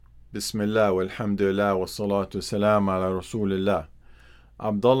Bismillah, walhamdulillah, wassalatu salam ala Rasulillah.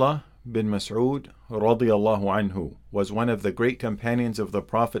 Abdullah bin Mas'ud radiyallahu anhu was one of the great companions of the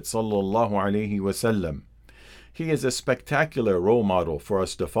Prophet sallallahu alaihi wasallam. He is a spectacular role model for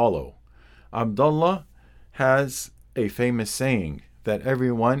us to follow. Abdullah has a famous saying that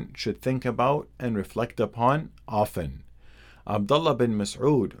everyone should think about and reflect upon often. Abdullah bin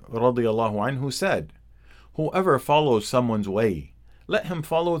Mas'ud radiyallahu anhu said, "Whoever follows someone's way, let him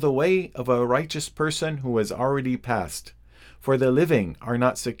follow the way of a righteous person who has already passed. For the living are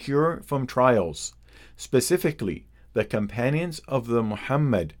not secure from trials." Specifically, the companions of the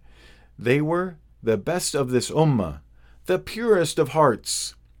Muhammad, they were the best of this ummah, the purest of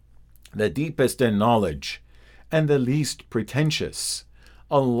hearts, the deepest in knowledge, and the least pretentious.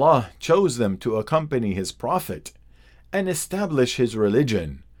 Allah chose them to accompany His Prophet and establish His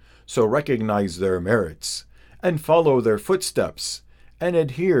religion. So recognize their merits and follow their footsteps, and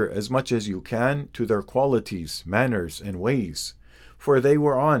adhere as much as you can to their qualities, manners, and ways, for they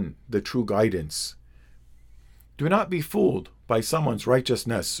were on the true guidance. Do not be fooled by someone's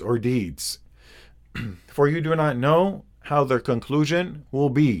righteousness or deeds, for you do not know how their conclusion will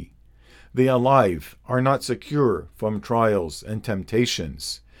be. The alive are not secure from trials and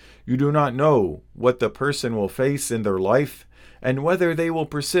temptations. You do not know what the person will face in their life and whether they will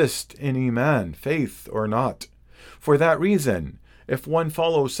persist in Iman, faith, or not. For that reason, if one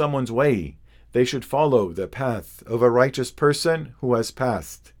follows someone's way, they should follow the path of a righteous person who has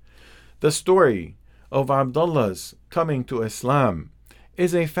passed. The story of Abdullah's coming to Islam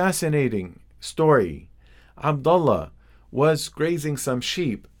is a fascinating story. Abdullah was grazing some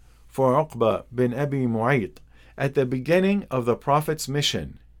sheep for Uqba bin Abi Mu'ayt at the beginning of the Prophet's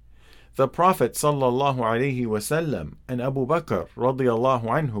mission. The Prophet sallallahu alaihi wasallam and Abu Bakr radiyallahu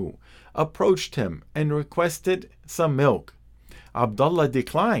anhu approached him and requested some milk. Abdullah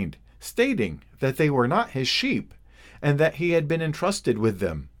declined, stating that they were not his sheep and that he had been entrusted with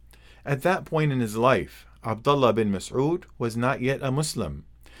them. At that point in his life, Abdullah bin Mas'ud was not yet a Muslim.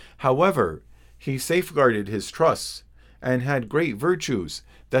 However, he safeguarded his trust and had great virtues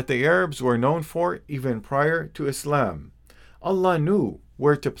that the Arabs were known for even prior to Islam. Allah knew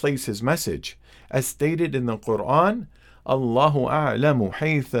where to place his message, as stated in the Quran, Allahu a'lamu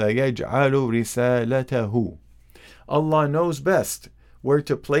haytha yaj'alu risalatahu. Allah knows best where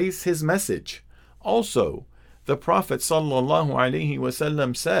to place his message. Also, the Prophet sallallahu alaihi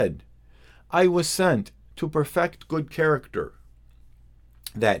wasallam said, "I was sent to perfect good character."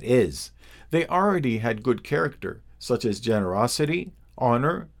 That is, they already had good character, such as generosity,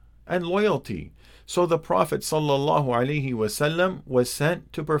 honor, and loyalty. So the Prophet sallallahu alaihi wasallam was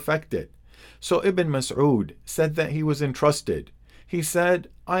sent to perfect it. So Ibn Mas'ud said that he was entrusted. He said,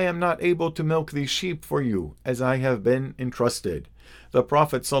 "I am not able to milk these sheep for you as I have been entrusted." The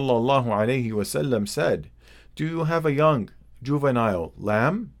Prophet sallallahu alaihi wasallam said, "Do you have a young juvenile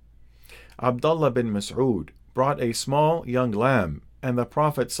lamb?" Abdullah bin Mas'ud brought a small young lamb, and the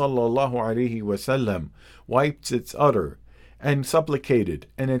Prophet sallallahu alaihi wasallam wiped its udder and supplicated,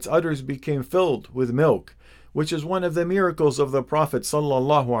 and its udders became filled with milk, which is one of the miracles of the Prophet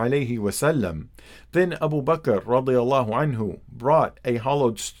sallallahu alaihi wasallam. Then Abu Bakr radiyallahu anhu brought a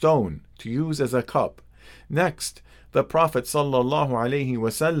hollowed stone to use as a cup. Next, the Prophet sallallahu alaihi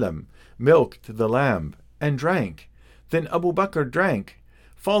wasallam milked the lamb and drank. Then Abu Bakr drank,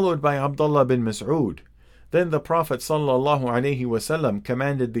 followed by Abdullah bin Mas'ud. Then the Prophet sallallahu alaihi wasallam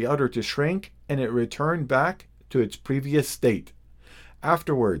commanded the udder to shrink, and it returned back to its previous state.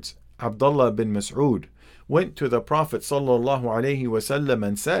 Afterwards, Abdullah bin Mas'ud went to the Prophet sallallahu alaihi wasallam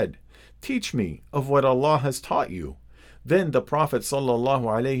and said, "Teach me of what Allah has taught you." Then the Prophet sallallahu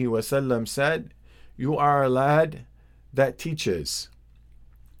alaihi wasallam said, "You are a lad that teaches."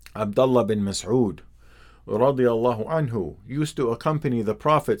 Abdullah bin Mas'ud radiyallahu anhu used to accompany the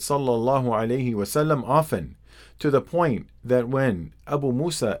Prophet sallallahu alaihi wasallam often, to the point that when Abu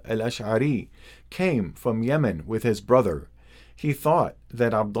Musa al-Ash'ari came from Yemen with his brother, he thought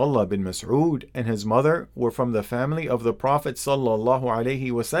that Abdullah bin Mas'ud and his mother were from the family of the Prophet sallallahu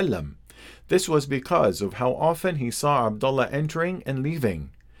alaihi wasallam. This was because of how often he saw Abdullah entering and leaving.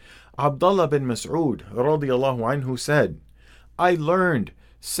 Abdullah bin Mas'ud radiyallahu anhu said, "I learned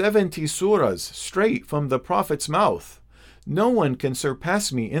 70 surahs straight from the Prophet's mouth. No one can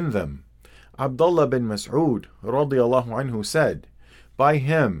surpass me in them." Abdullah bin Mas'ud radiyallahu anhu said, "By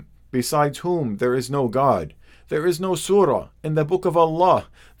him, besides whom there is no God, there is no surah in the book of Allah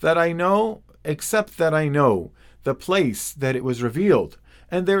that I know, except that I know the place that it was revealed,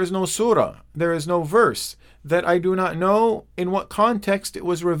 and there is no surah, there is no verse that I do not know in what context it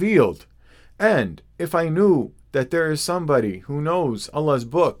was revealed. And if I knew that there is somebody who knows Allah's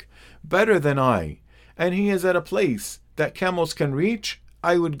book better than I, and he is at a place that camels can reach,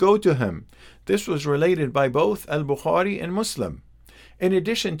 I would go to him. This was related by both Al-Bukhari and Muslim. In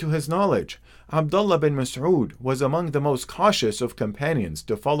addition to his knowledge, Abdullah bin Mas'ud was among the most cautious of companions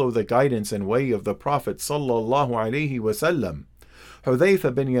to follow the guidance and way of the Prophet sallallahu alaihi wasallam.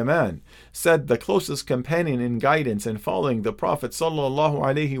 Hudhayfa bin Yaman said the closest companion in guidance and following the Prophet sallallahu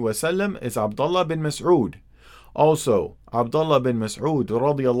alaihi wasallam is Abdullah bin Mas'ud. Also, Abdullah bin Mas'ud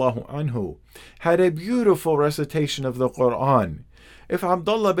radiyallahu anhu had a beautiful recitation of the Quran. If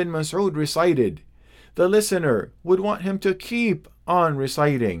Abdullah bin Mas'ud recited, the listener would want him to keep on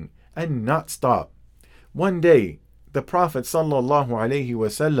reciting and not stop. One day, the Prophet sallallahu alaihi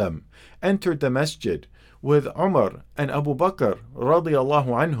wasallam entered the masjid with Umar and Abu Bakr radiyallahu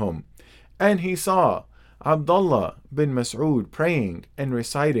anhum, and he saw Abdullah bin Mas'ud praying and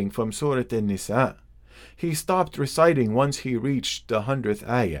reciting from Surah An-Nisa. He stopped reciting once he reached the 100th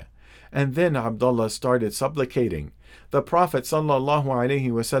ayah, and then Abdullah started supplicating. The Prophet sallallahu alaihi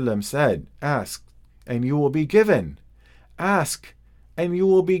wasallam said, "Ask, and you will be given. Ask, and you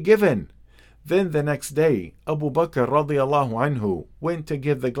will be given." Then the next day, Abu Bakr radiyallahu anhu went to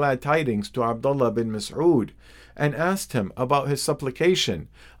give the glad tidings to Abdullah bin Mas'ud and asked him about his supplication.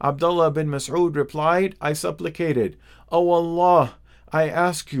 Abdullah bin Mas'ud replied, "I supplicated, O Allah, I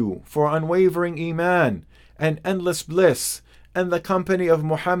ask you for unwavering iman and endless bliss and the company of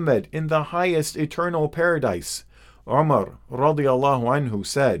Muhammad in the highest eternal paradise." Umar radiyallahu anhu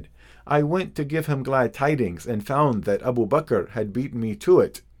said, "I went to give him glad tidings and found that Abu Bakr had beaten me to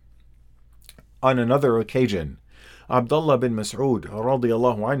it." On another occasion, Abdullah bin Mas'ud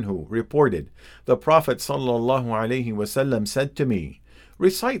radiyallahu anhu reported, the Prophet sallallahu alaihi wasallam said to me,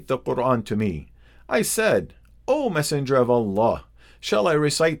 "Recite the Quran to me." I said, "O Messenger of Allah, shall I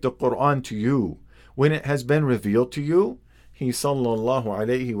recite the Quran to you when it has been revealed to you?" He sallallahu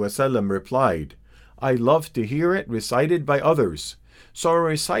alaihi wasallam replied, "I love to hear it recited by others." So I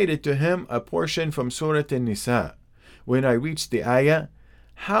recited to him a portion from Surah An-Nisa. When I reached the ayah,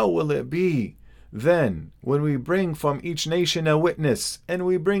 "How will it be then when we bring from each nation a witness, and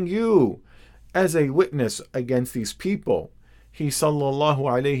we bring you as a witness against these people?" He sallallahu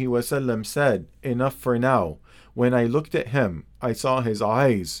alaihi wasallam said, "Enough for now." When I looked at him, I saw his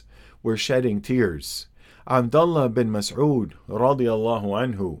eyes were shedding tears. Abdullah bin Mas'ud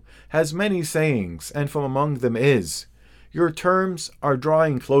radiyallahu anhu has many sayings, and from among them is, "Your terms are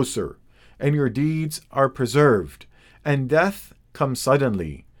drawing closer, and your deeds are preserved, and death comes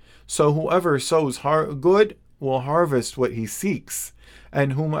suddenly. So whoever sows good will harvest what he seeks,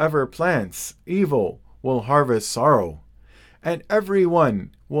 and whomever plants evil will harvest sorrow. And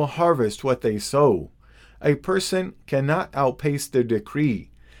everyone will harvest what they sow. A person cannot outpace the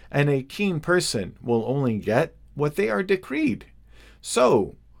decree, and a keen person will only get what they are decreed.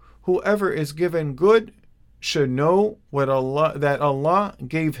 So whoever is given good should know that Allah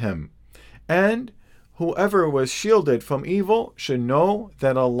gave him, and whoever was shielded from evil should know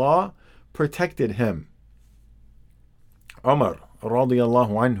that Allah protected him." Umar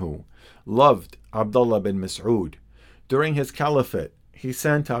radiyallahu anhu loved Abdullah bin Mas'ud. During his caliphate, he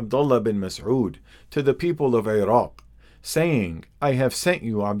sent Abdullah bin Mas'ud to the people of Iraq, saying, "I have sent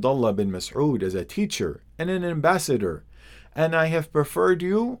you Abdullah bin Mas'ud as a teacher and an ambassador, and I have preferred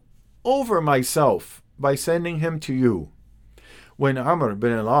you over myself by sending him to you." When Amr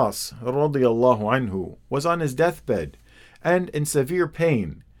bin al-As radiyallahu anhu was on his deathbed and in severe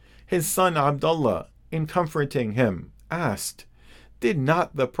pain, his son Abdullah, in comforting him, asked, "Did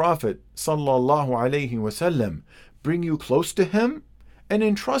not the Prophet sallallahu alaihi wasallam bring you close to him and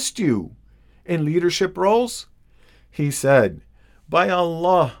entrust you in leadership roles?" He said, "By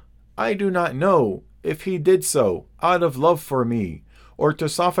Allah, I do not know if he did so out of love for me or to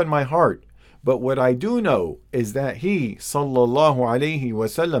soften my heart. But what I do know is that he, sallallahu alaihi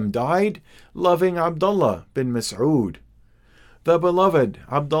wasallam, died loving Abdullah bin Mas'ud." The beloved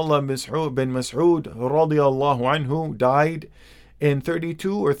Abdullah bin Mas'ud radiyallahu anhu died in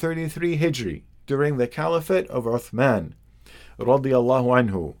 32 or 33 Hijri during the caliphate of Uthman radiyallahu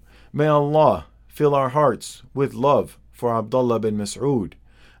anhu. May Allah fill our hearts with love for Abdullah bin Mas'ud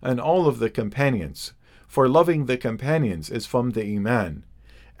and all of the companions, for loving the companions is from the Iman.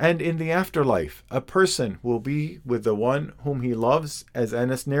 And in the afterlife, a person will be with the one whom he loves, as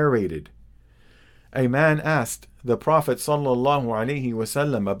Anas narrated. A man asked the Prophet sallallahu alaihi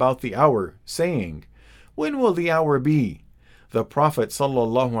wasallam about the hour, saying, "When will the hour be?" The Prophet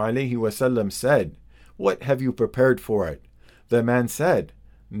sallallahu alaihi wasallam said, "What have you prepared for it?" The man said,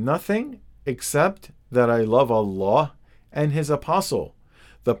 "Nothing except that I love Allah and His Apostle."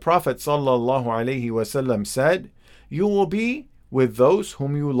 The Prophet ﷺ said, "You will be with those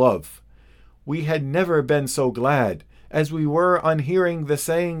whom you love." We had never been so glad as we were on hearing the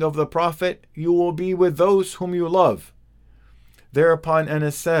saying of the Prophet, "You will be with those whom you love." Thereupon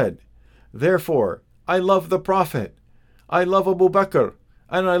Anas said, "Therefore, I love the Prophet, I love Abu Bakr,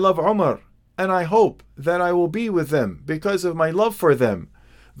 and I love Umar, and I hope that I will be with them because of my love for them,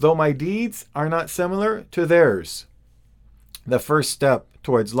 though my deeds are not similar to theirs." The first step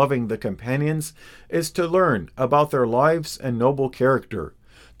towards loving the companions is to learn about their lives and noble character,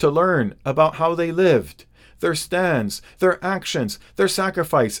 to learn about how they lived, their stands, their actions, their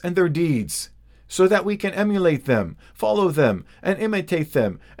sacrifice, and their deeds, so that we can emulate them, follow them, and imitate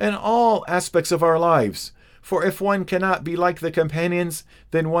them in all aspects of our lives. For if one cannot be like the companions,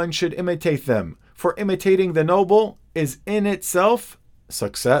 then one should imitate them, for imitating the noble is in itself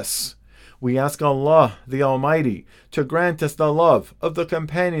success. We ask Allah the Almighty to grant us the love of the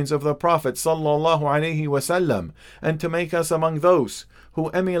companions of the Prophet ﷺ and to make us among those who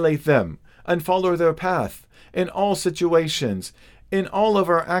emulate them and follow their path in all situations, in all of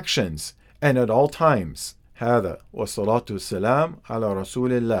our actions, and at all times. هذا والصلاة والسلام على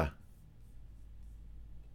رسول الله.